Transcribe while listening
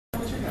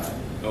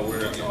Oh,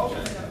 we're It's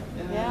open.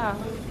 Yeah.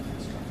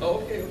 Oh,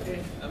 okay.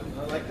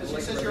 Like this,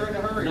 it says you're in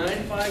a hurry.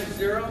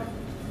 950.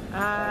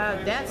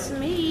 That's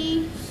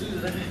me.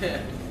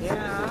 Suzanne.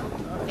 Yeah.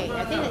 Okay.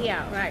 I think.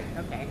 Yeah. Right.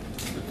 Okay.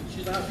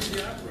 She's not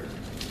the operator.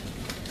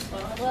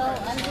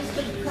 Well, I'm just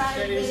gonna try to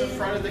Stays get in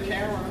front of the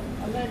camera.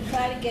 I'm gonna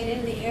try to get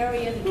in the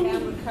area the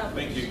camera covers.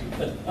 Thank you.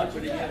 What do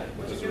you get?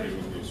 That's what it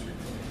was grocery.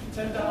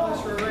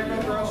 $10 for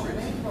regular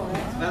groceries.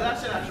 Now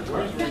that's an actual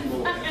grocery. It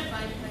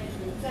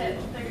said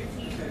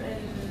 13 and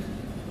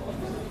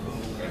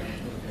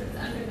it's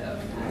under the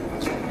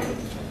overtime.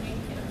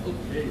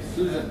 Okay,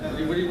 Susan,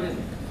 what do you win?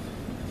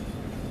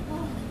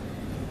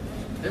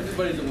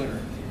 Everybody's a winner.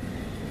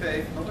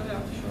 Okay, open it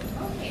up.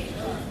 Okay.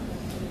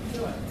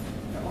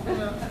 Open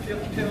it up.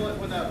 Fill it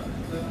without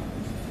the.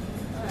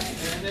 Alright.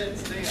 And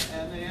it's the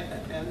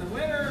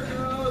winner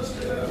goes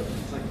to.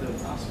 It's like the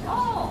Oscars.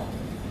 Oh,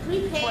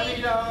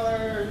 Prepaid.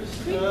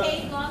 $20.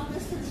 Prepaid long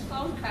distance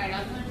phone card.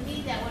 I'm gonna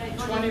need that when I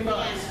go to $20.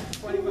 Indiana.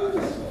 $20.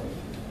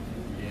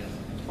 Yeah.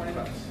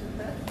 $20.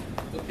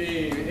 Okay,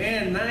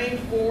 and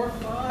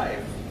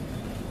 945.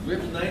 Do we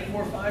have a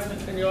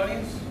 945 in the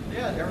audience?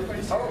 Yeah,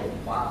 everybody's here. Oh,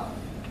 wow.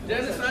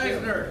 Dennis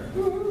Eisner,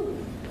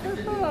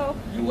 Oh.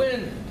 you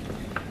win.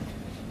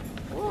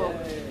 Whoa.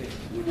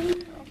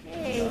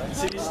 Yay. Okay.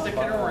 See you sticking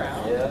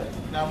around. Yeah.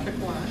 Now pick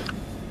one.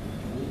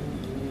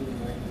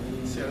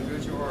 See how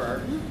good you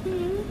are.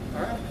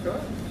 All right,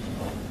 good.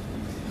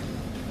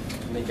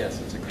 Let me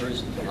guess, it's a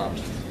cruise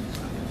option.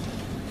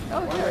 Oh,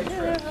 One-way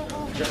trip.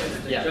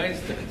 Yeah. Giant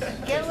sticks.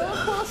 Get a little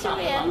closer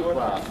in.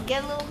 Wow.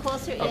 Get a little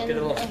closer in. Oh, get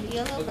a little-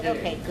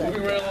 Okay, good.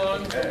 Moving right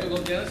along. We'll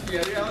go Dennis. We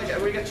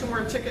have We got 2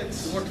 more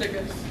tickets. 2 more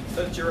tickets.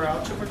 That you're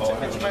out. 2 more Oh, I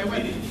tickets. have You might another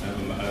win. meeting. I have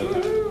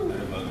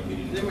another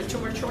meeting. There were 2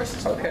 more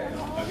choices. Okay.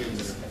 I'll give you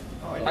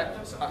Oh,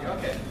 yeah.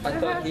 Okay. I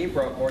thought he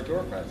brought more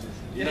door prizes.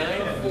 Yeah.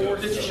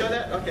 947. Did you show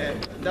that? Okay.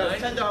 That's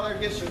 $10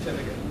 gift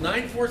certificate.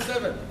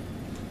 947.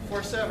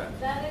 47.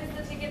 that is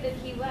the ticket that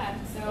he left,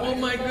 so Oh I'm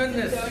my supposed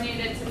goodness. to donate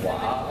it to somebody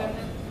Wow. who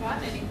hasn't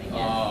gotten anything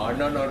yet. Oh,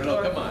 no,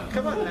 come on.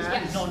 Come on, Max.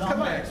 Yes. Come on.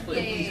 Max,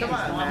 please. Come on,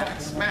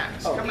 Max.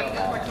 Max. Come on. Come on.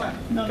 Come on.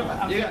 No, Come no, on.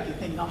 I'm You trying to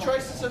think, got no.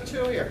 choices of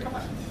 2 here. Come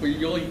on. Well,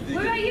 you only,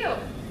 What about you?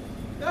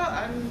 No,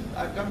 I'm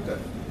good.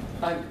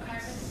 What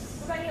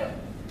about you?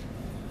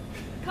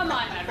 Come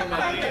on, Come everybody.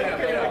 on, get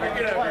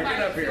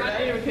up here. I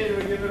ain't even kidding.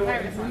 We give it away.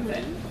 Marcus wants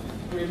it.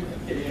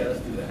 Yeah, let's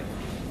do that.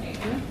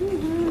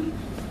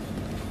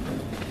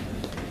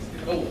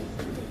 Oh.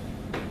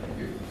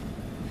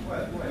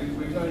 What?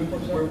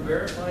 We're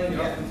verifying the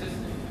Yeah.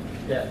 authenticity.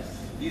 Yes.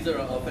 These are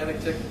authentic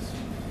tickets.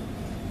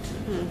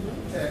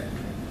 Okay.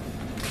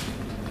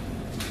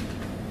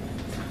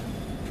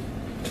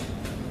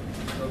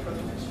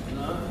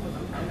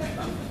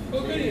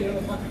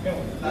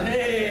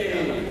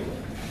 Hey!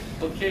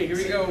 Okay, here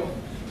we go.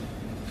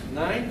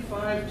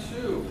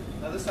 952.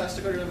 Now this has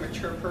to go to the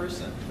mature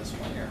person, this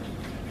one here.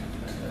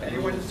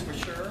 Anyone who's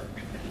mature?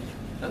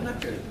 I'm not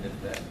good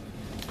at that.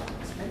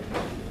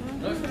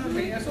 No, it's not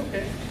me. That's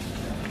okay.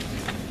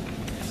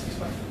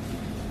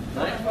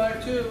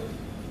 952.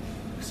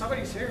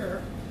 Somebody's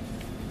here.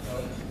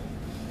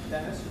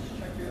 Dennis, did you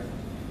check here?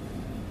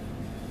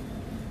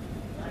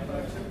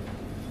 952.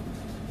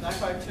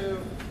 952.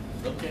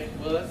 Okay,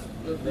 well, that's,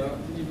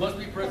 you must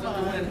be present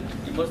to win.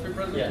 You must be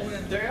present Yes. to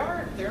win. They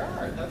are.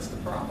 That's the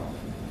problem.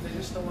 They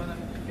just don't want to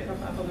get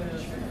up out of their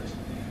chairs.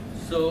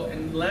 So,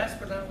 and last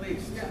but not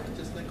least, Yeah,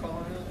 just they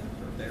call it or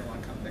if they don't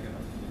want to come pick it up.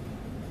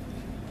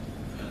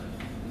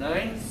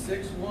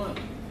 961.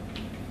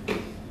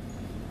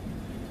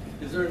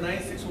 Is there a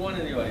 961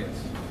 in the audience?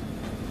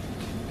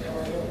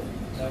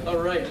 All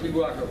right, big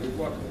walk over, big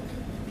walk over.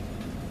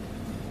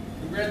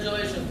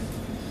 Congratulations.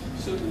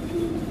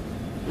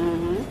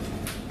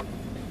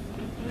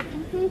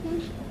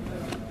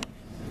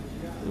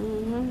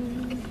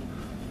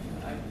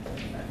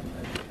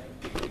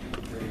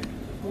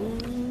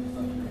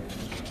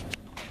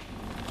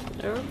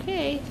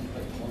 Okay.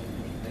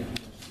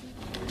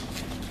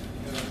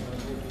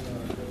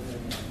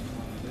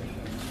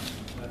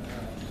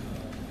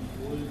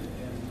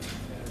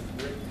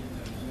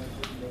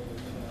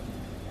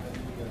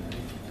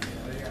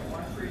 They got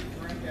one free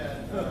drink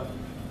at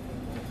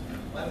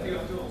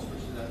Leffield Duels,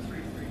 which is at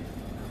 3-3.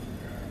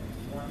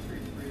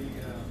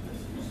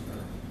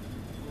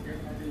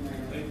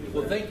 1-3-3.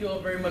 Well, thank you all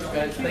very much,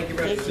 guys. Thank you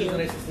very much. Thank you.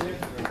 Nice to see you.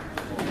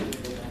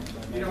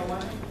 You don't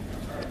want it?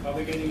 I'll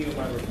be getting you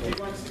my report.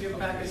 He wants to give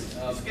back his,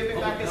 he's giving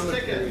back his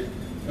ticket.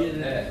 Get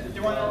in that. Do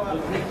you want to,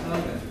 We'll take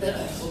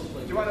comments. do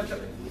you want to,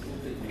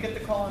 you get to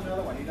call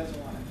another one, he doesn't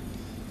want it.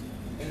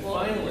 And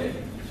finally,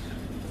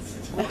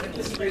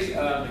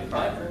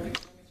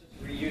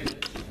 Reuse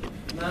it.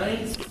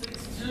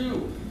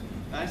 962.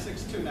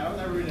 962, now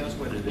everybody knows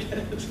what it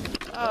is.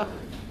 Oh.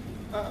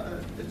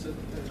 It's a,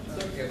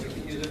 It's okay, we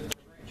can use it for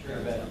Sure,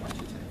 bet. how much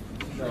you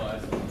take? No,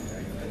 that's okay.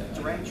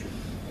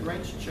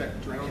 Drain check,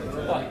 drain it.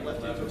 I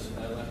left at 3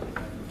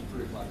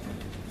 o'clock.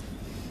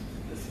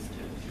 This is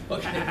good.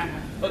 Okay,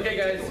 okay,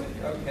 guys.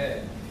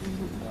 Okay.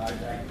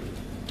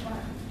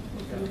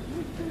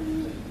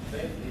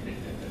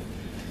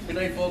 Good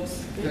night,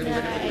 folks. Good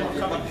night.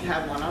 Come and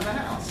have one on the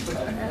house.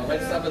 I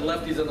might stop at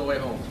Lefty's on the way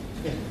home.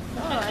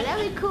 Oh,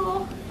 that'd be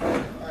cool.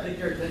 Take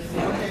care, nice to see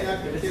you. Okay, I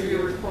can give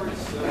you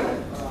reports.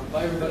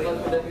 Bye, everybody. Good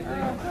luck with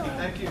everything.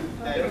 Thank you.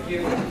 Thank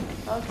you.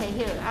 Okay,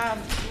 here, wait a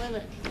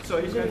minute.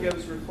 So he's gonna give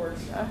us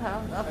reports.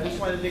 Uh-huh, I just okay.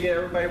 wanted to get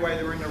everybody while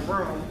they were in the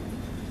room,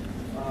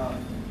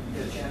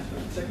 get a chance for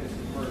the sickness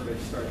before everybody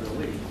started to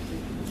leave.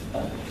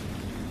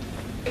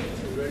 You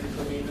ready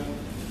for me now?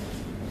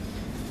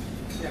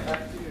 Yeah,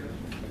 back to you.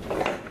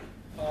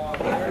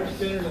 There's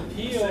been an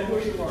appeal. Say who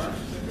you are.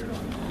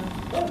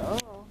 Oh,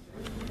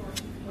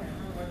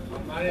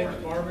 My name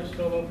is Marvis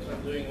Phillips.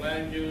 I'm doing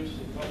land use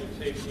and public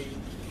safety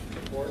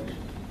reports.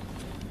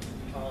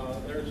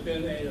 There's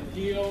been an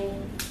appeal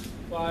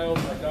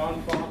filed by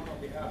Don Falk on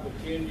behalf of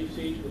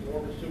TNBC to the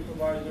Board of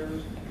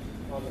Supervisors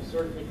on the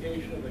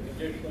certification of the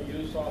conditional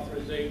use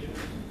authorization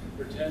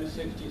for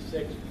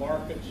 1066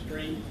 Market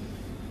Street.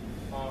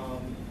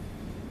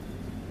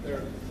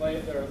 Their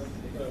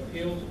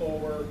appeals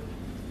over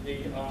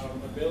the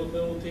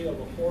availability of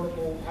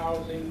affordable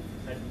housing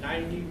at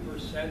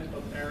 90%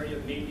 of area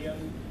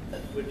median,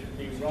 which would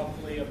be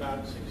roughly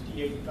about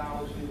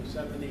 68,000 to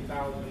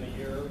 70,000 a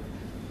year,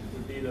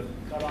 would be the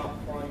cutoff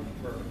point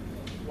for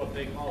what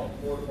they call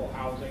affordable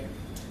housing,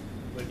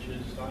 which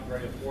is not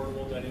very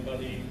affordable to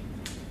anybody,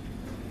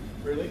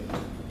 really.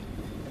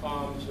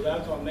 So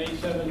that's on May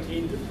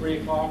 17th at 3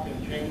 o'clock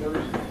in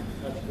Chambers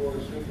at the Board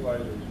of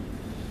Supervisors.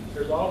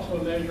 There's also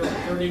a measure of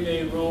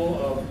 30-day rule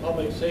of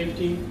public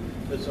safety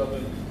that's of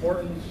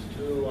importance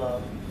to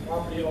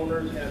property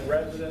owners and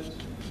residents.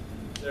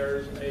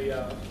 There's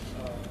a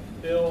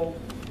bill,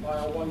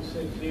 file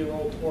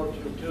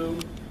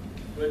 160422,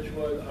 which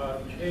would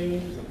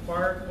change the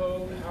fire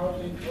code,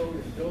 housing code,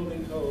 and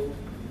building code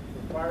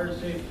for fire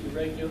safety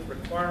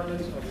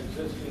requirements of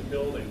existing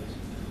buildings,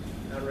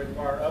 and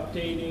require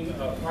updating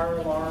of fire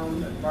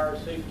alarm and fire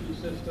safety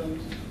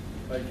systems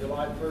by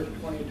July 1st,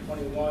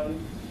 2021,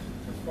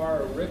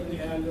 require a written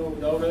annual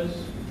notice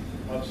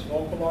of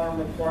smoke alarm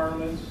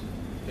requirements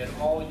in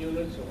all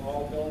units of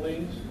all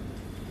buildings,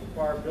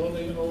 require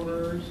building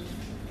owners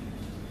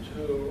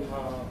to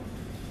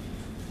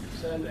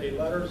send a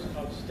letter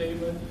of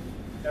statement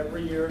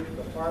every year to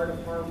the fire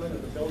department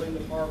and the building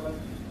department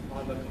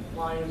on the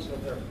compliance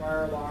of their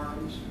fire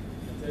alarms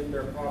within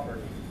their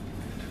property.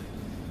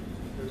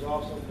 There's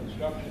also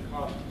construction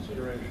cost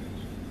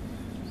considerations.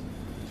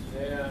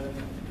 And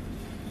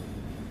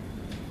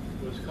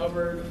it was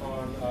covered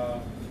on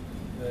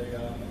the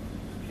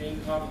Gene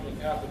Compton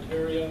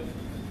cafeteria.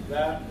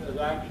 That is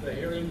actually, the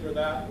hearing for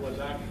that was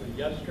actually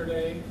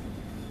yesterday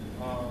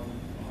on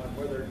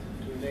whether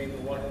to name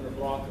the 100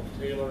 block of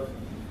Taylor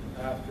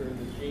after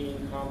the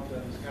Gene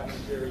Compton's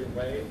cafeteria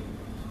way.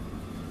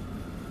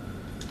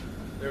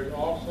 There's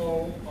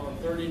also on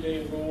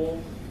 30-day rule,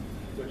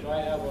 which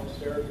I have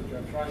upstairs, which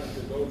I'm trying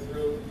to go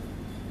through,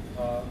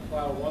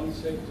 file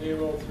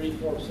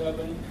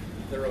 160347.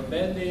 They're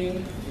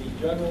amending the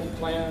general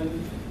plan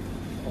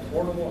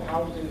affordable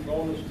housing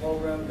bonus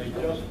program they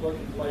just put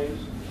in place.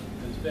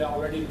 It's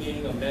already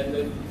being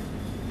amended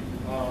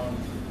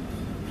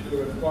to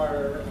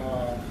require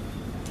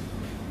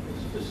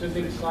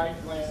specific site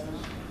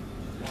plans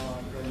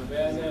from the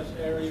Van Ness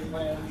area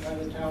plan,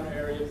 Chinatown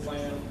area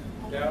plan,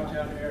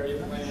 downtown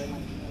area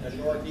plan, and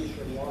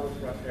northeastern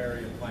waterfront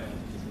area plan,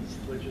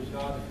 which is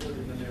not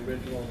included in the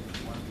original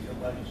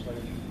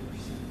legislation.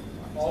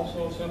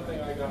 Also, something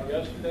I got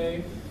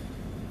yesterday,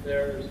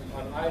 there's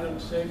on item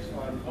 6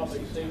 on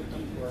public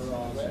safety for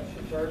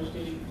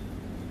Thursday,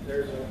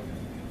 there's a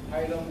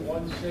item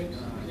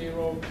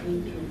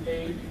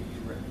 160228,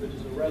 which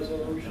is a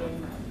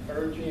resolution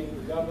urging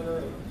the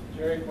governor,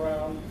 Jerry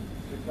Brown,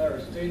 to declare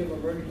a state of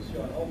emergency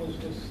on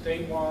homelessness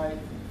statewide,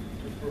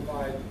 to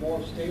provide more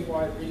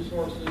statewide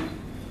resources,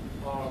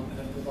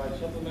 and provide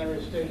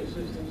supplementary state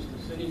assistance to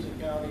cities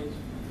and counties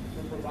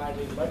for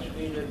providing much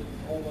needed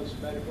homeless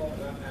medical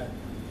and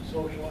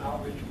social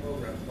outreach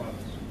program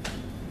funds.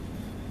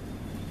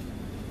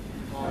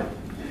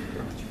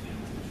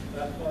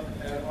 That's what,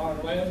 and on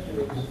land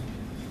use,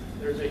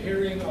 there's a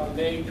hearing on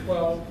May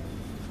 12th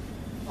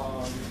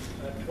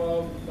at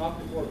 12, not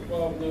before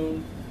 12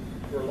 noon,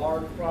 for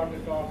large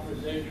project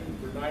authorization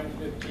for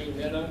 915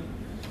 Minna.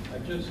 I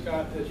just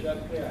got this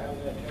yesterday. I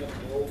haven't had a chance to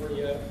go over it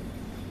yet.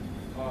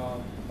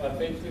 But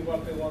basically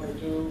what they want to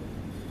do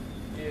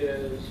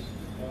is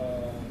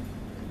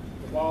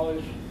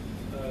demolish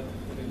an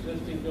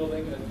existing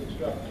building and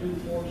construct 2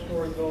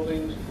 4-story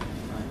buildings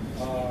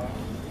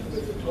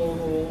with a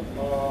total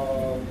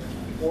of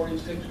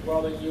 46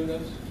 dwelling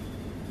units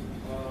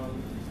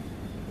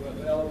with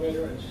an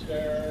elevator and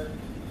stair,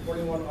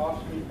 41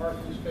 off-street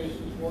parking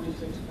spaces,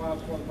 46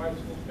 Class 1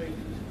 bicycle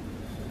spaces,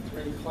 and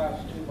 3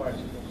 Class 2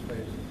 bicycle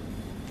spaces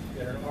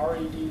in an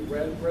RED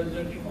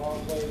residential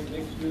enclave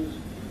mixed-use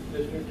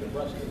district in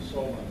Western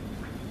Solon.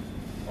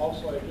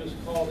 Also, I just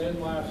called in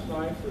last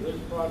night for this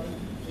project,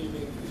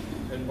 receiving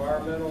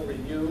environmental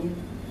review.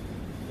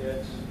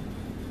 It's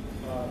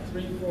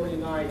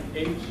 349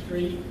 8th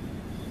Street.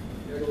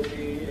 It'll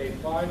be a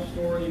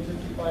 5-story,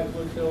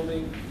 55-foot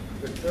building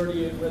There's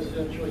 38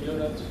 residential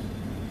units.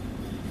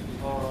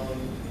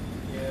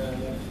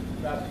 And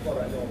that's what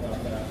I know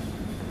about that.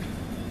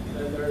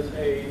 Then there's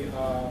a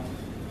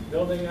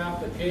building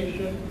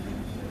application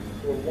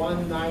for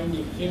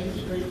 190 King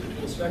Street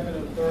between 2nd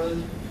and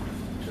 3rd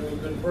to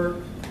convert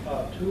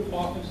 2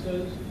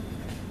 offices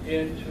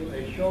into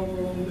a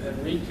showroom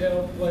and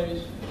retail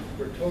place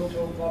for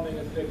Toto plumbing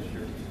and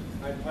fixtures.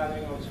 I'm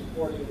planning on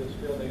supporting this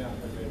building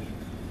application.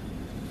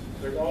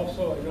 There's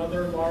also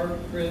another large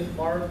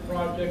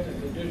project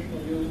and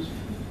conditional use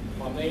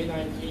on May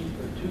 19th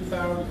for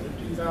 2000 to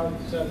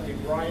 2070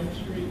 Bryant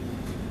Street.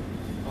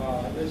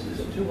 This is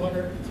a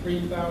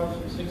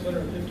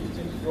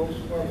 203,656 gross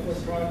square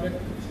foot project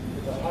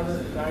with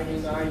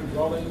 199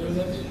 dwelling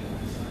units,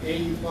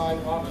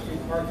 85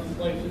 off-street parking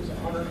places,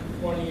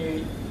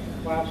 128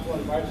 Class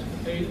 1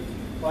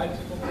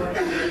 bicycle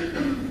parking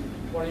spaces,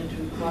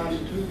 22 Class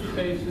 2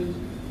 spaces,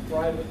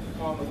 private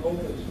common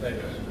open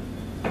space.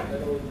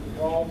 That will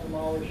involve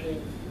demolishing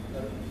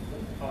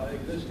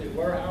existing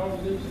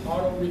warehouses,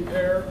 auto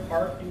repair,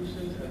 art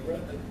uses, and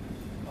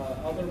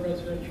other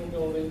residential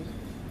buildings.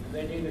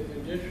 They need a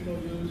conditional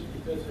use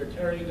because they're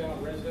tearing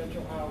down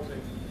residential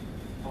housing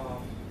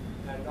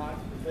and not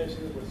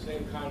replacing it with the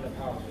same kind of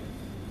housing.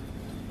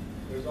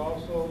 There's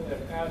also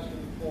an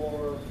asking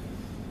for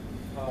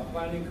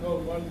Planning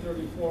Code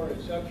 134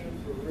 exception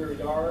for rear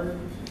yard,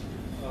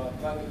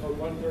 Planning Code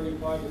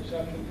 135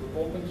 exception for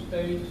open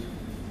space,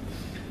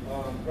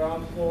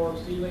 ground floor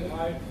ceiling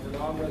height for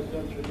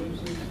non-residential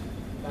uses,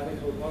 Planning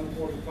Code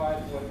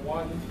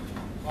 145.1,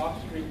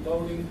 off-street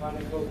loading,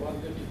 Planning Code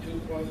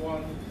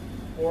 152.1,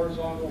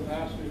 horizontal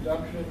mass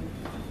reduction,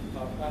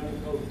 Planning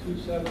Code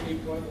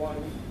 270.1,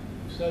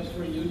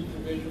 accessory use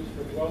provisions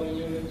for dwelling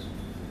units,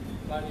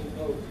 Planning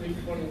Code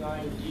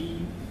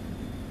 329D,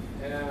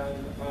 and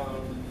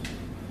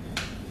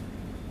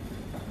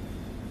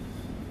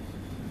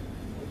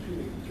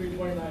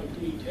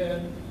 329D10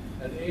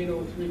 and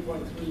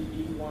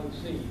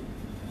 803.3B1C.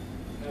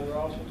 And we're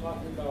also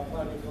talking about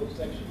Planning Code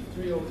Section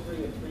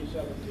 303 and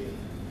 317.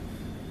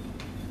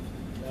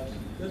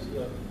 This is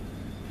a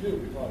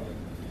huge project.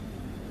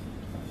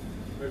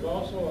 There's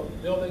also a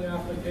building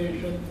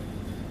application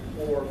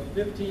for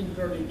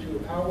 1532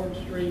 Howard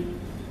Street,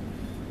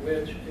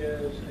 which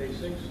is a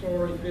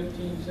 6-story,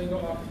 15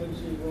 single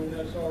occupancy room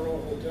SRO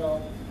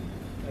hotel,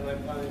 and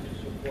I'm planning to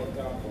support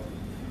that one.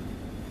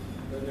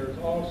 Then there's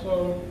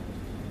also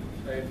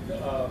a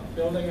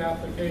building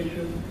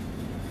application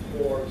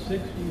for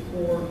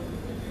 64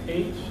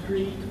 8th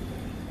Street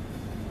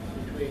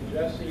between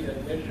Jesse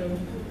and Mission,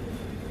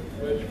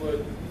 which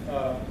would,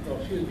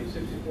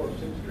 64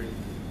 6th Street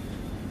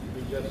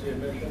between Jesse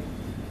and Mission.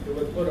 It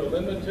would put a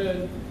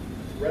limited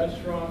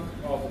restaurant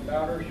called the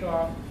Batter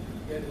Shop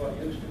in what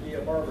used to be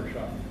a barber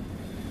shop.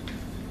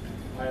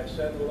 I have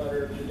sent a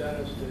letter to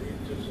Dennis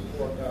to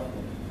support that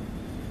one.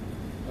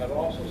 I've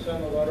also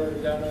sent a letter to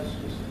Dennis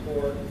to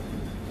support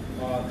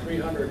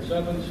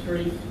 307th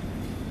Street,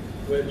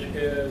 which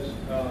is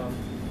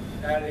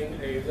adding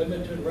a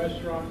limited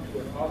restaurant to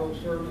an auto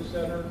service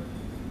center.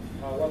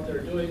 What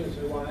they're doing is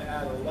they want to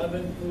add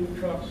 11 food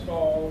truck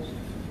stalls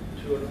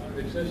to an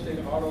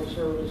existing auto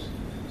service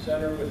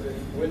center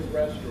with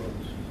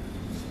restrooms.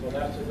 So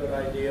that's a good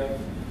idea.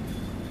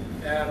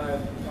 And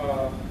I'm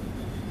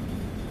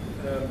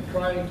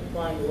trying to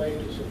find a way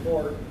to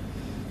support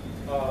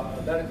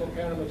a medical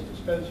cannabis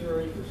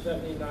dispensary for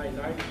 79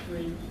 9th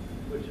Street,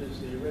 which is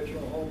the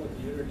original home of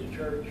the Unity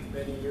Church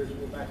many years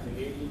ago, back in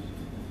the 80s,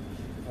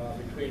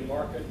 between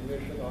Market and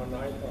Mission on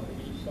 9th on the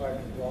east side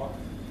of the block.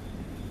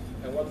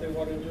 And what they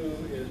want to do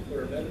is put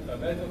a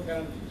medical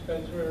cannabis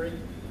dispensary.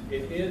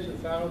 It is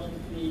 1,000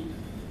 feet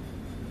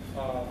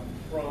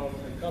from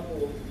a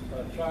couple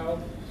of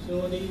child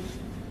facilities,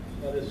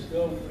 but it's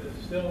still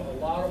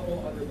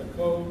allowable under the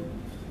code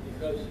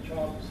because the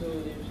child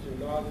facilities do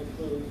not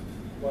include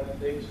what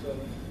makes them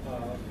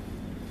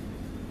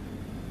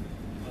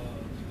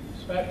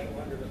special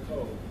under the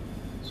code.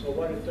 So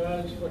what it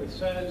does, what it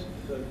says,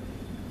 the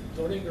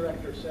zoning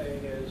director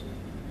saying is,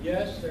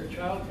 yes, there are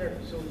child care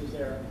facilities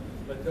there,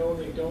 but no,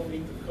 they don't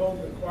meet the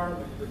code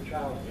requirement for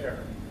child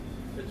care.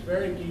 It's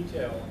very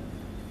detailed,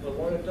 but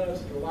what it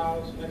does, it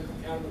allows medical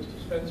cannabis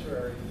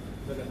dispensary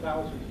within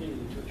 1,000 feet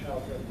into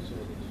child care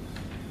facilities.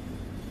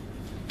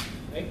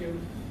 Thank you.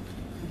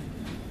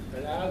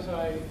 And as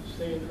I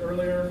stated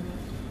earlier,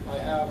 I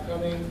have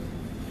coming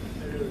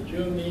to the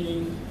June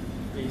meeting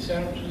the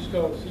San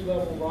Francisco Sea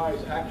Level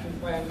Rise Action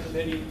Plan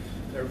Committee.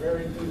 They're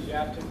very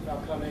enthusiastic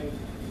about coming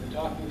and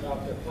talking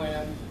about their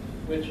plan,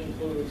 which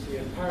includes the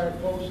entire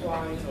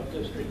coastline of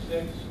District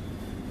 6,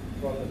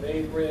 from the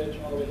Bay Bridge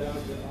all the way down to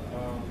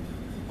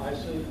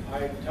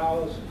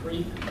Italis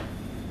Creek.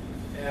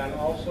 And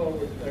also,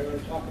 they're going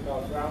to talk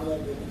about ground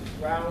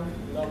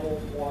level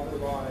water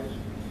rise.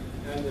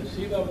 And the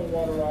sea level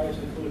water rise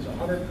includes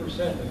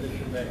 100% of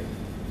Mission Bay.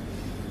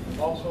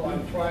 Also,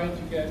 I'm trying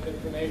to get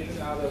information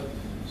out of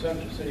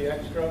Central City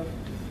Extra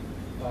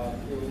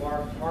through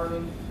Mark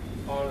Harnan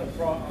on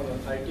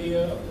an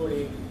idea of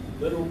putting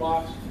little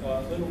box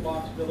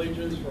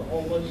villages for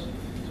homeless,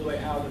 so so they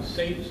have a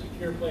safe,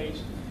 secure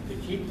place to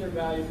keep their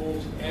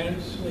valuables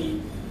and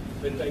sleep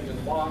that they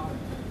can lock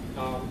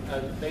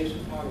as based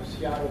upon a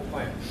Seattle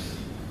plan.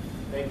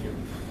 Thank you.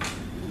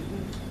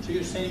 So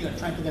you're saying you're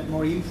trying to get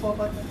more info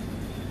about that?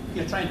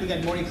 You're trying to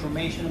get more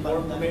information More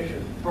about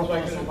information, the so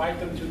I can proposal? invite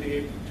them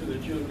to the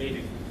June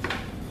meeting.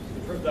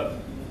 The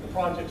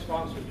project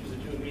sponsor to the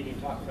June meeting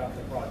talk about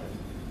the project.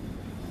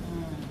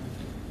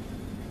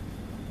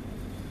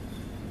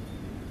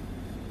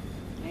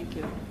 Thank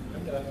you.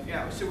 I'm done.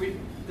 Yeah, so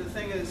the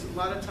thing is, a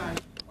lot of times,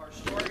 our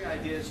story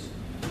ideas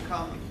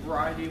come a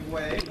variety of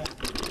ways.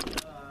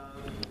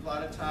 A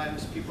lot of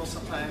times, people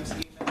sometimes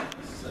email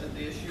us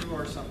the issue,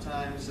 or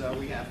sometimes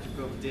we have to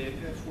go dig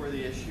for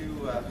the issue.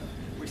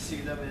 We see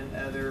them in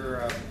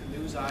other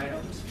news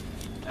items.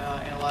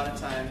 And a lot of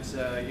times,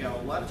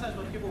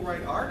 when people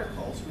write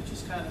articles, which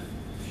is kind of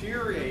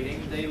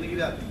infuriating, they leave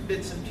out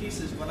bits and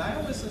pieces. When I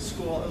was in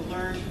school, I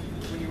learned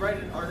when you write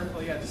an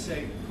article, you have to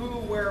say who,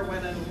 where,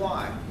 when, and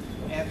why.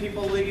 And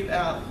people leave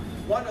out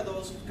one of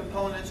those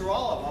components or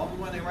all of them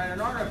when they write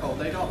an article.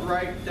 They don't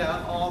write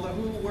down all the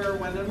who, where,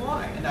 when, and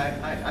why. And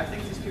I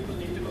think these people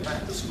need to go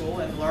back to school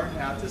and learn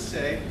how to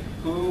say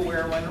who,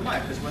 where, when, and why.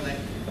 Because when they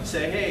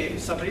say, hey,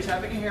 somebody's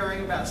having a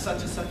hearing about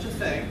such and such a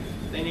thing,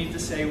 they need to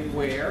say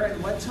where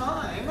and what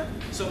time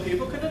so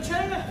people can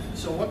attend.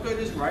 So what good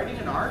is writing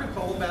an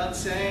article about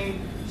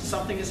saying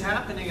something is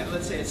happening at,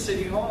 let's say, at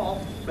City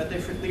Hall, but they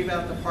leave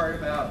out the part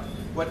about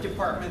what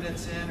department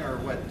it's in or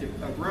what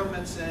room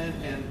it's in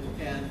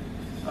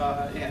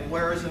and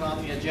where is it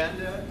on the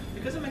agenda?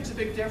 Because it makes a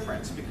big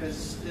difference,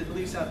 because it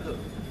leaves out the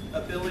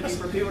ability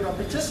for people to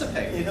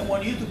participate. They don't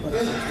want you to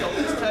participate.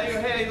 They'll just tell you,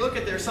 hey, look,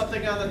 there's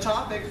something on the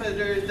topic, but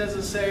it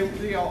doesn't say,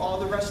 all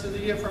the rest of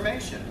the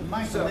information.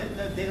 Michael,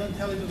 they don't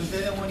tell you because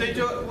they don't want you They to.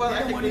 do it, well,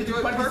 I think they do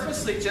it participate.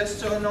 purposely just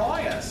to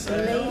annoy us.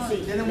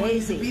 Lazy. They don't want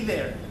you to be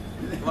there.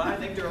 Well, I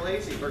think they're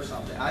lazy or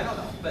something. I don't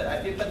know.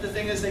 But the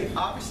thing is, they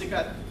obviously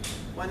got,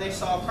 when they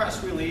saw a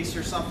press release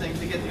or something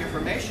to get the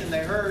information,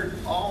 they heard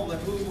all the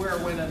who, where,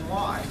 when, and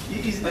why.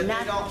 But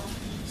they don't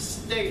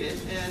state it,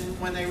 and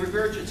when they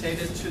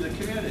regurgitate it to the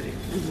community,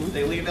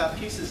 they leave out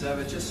pieces of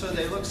it just so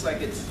that it looks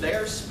like it's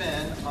their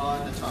spin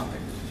on the topic.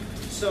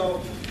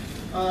 So,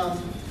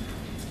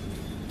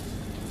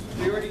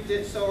 we already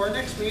did, so our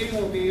next meeting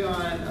will be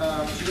on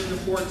June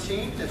the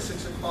 14th at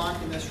 6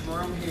 o'clock in this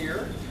room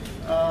here.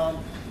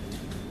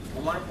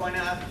 I want to point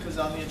out, because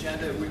on the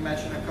agenda we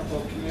mentioned a couple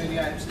of community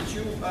items. Did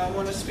you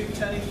want to speak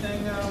to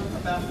anything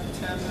about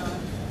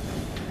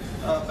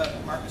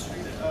about Market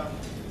Street?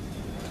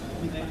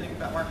 Anything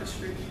about Market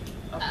Street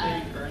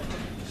update or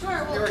anything?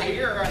 Sure, well, You're I-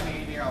 here, I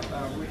mean, we Are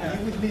have,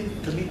 you with me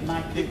to meet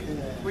Mike?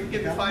 we can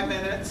give you 5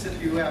 minutes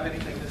if you have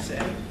anything to say.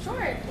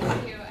 Sure,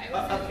 thank you.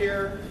 Up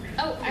here.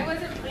 Oh, I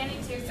wasn't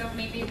planning to, so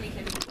maybe we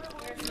can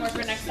hear more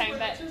for next time,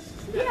 but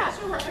yeah.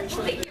 That's all right.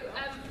 Thank you.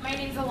 My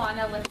name's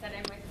Alana Lipset.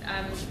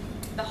 I'm with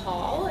the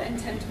Hall in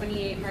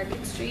 1028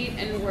 Market Street,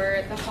 and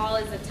the Hall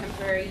is a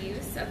temporary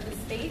use of the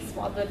space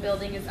while the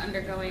building is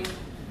undergoing,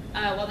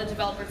 while the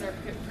developers are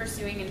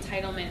pursuing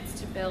entitlements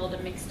to build a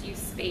mixed-use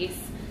space.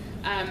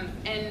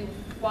 And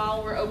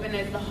while we're open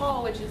as the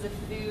Hall, which is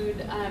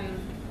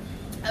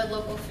a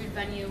local food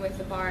venue with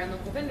a bar and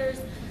local vendors,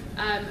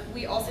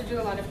 we also do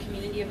a lot of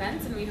community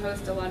events, and we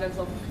host a lot of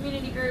local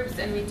community groups,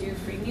 and we do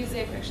free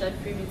music. We actually have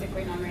free music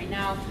going on right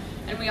now.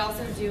 And we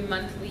also do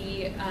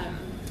monthly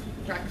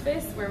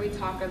breakfasts where we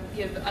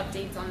give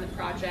updates on the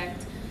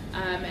project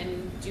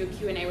and do a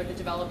Q&A with the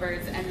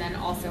developers, and then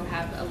also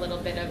have a little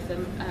bit of the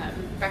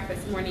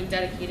breakfast morning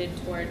dedicated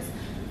towards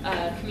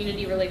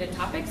community-related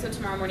topics. So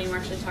tomorrow morning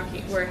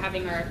we're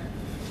having our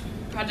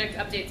project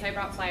updates. I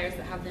brought flyers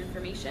that have the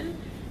information.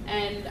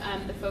 And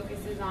the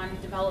focus is on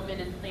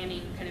development and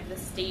planning, kind of the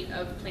state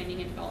of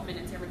planning and development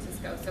in San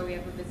Francisco. So we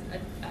have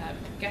a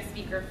guest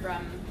speaker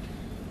from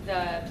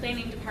the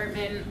planning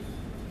department,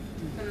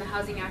 from the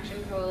Housing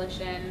Action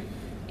Coalition,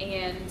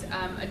 and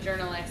a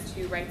journalist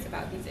who writes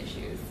about these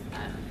issues,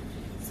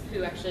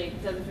 who actually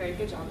does a very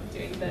good job of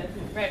doing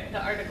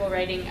the article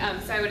writing.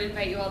 So I would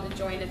invite you all to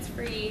join. It's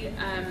free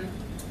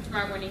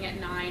tomorrow morning at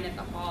 9 at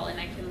the Hall, and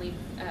I can leave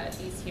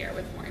these here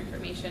with more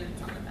information.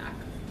 It's on the back.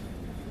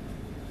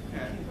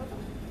 Okay.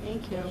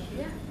 Thank you.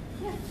 Yeah.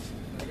 Yeah.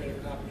 I got a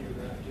copy of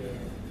that, Joe.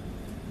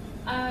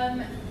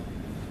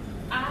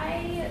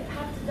 I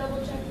have to double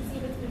check to see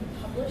if it's been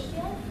published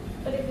yet,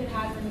 but if it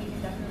has, then we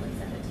can definitely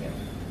send it to you.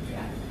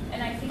 Yeah.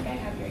 And I think I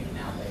have your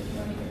email, but if you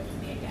want to give it to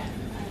me again,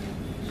 I can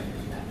sure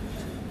do that.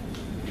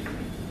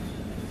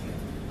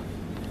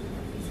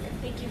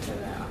 Thank you for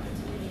the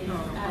opportunity. No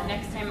problem.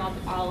 Next time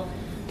I'll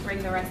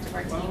bring the rest of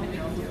our team and we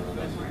can do a little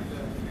bit more.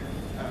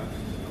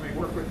 I mean,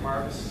 work with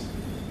Marvis.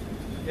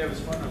 Yeah, it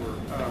was fun over.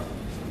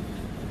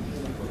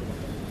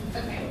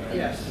 Okay.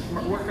 Yes,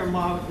 work on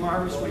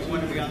Marvis was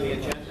going to be on the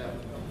agenda.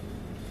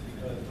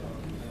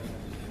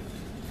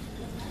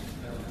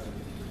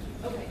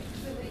 Okay.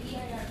 So the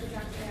EIR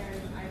projector,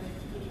 I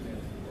would.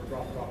 Or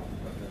drop it off.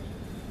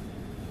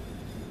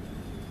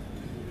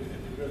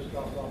 If you just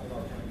drop it off at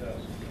our front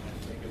desk.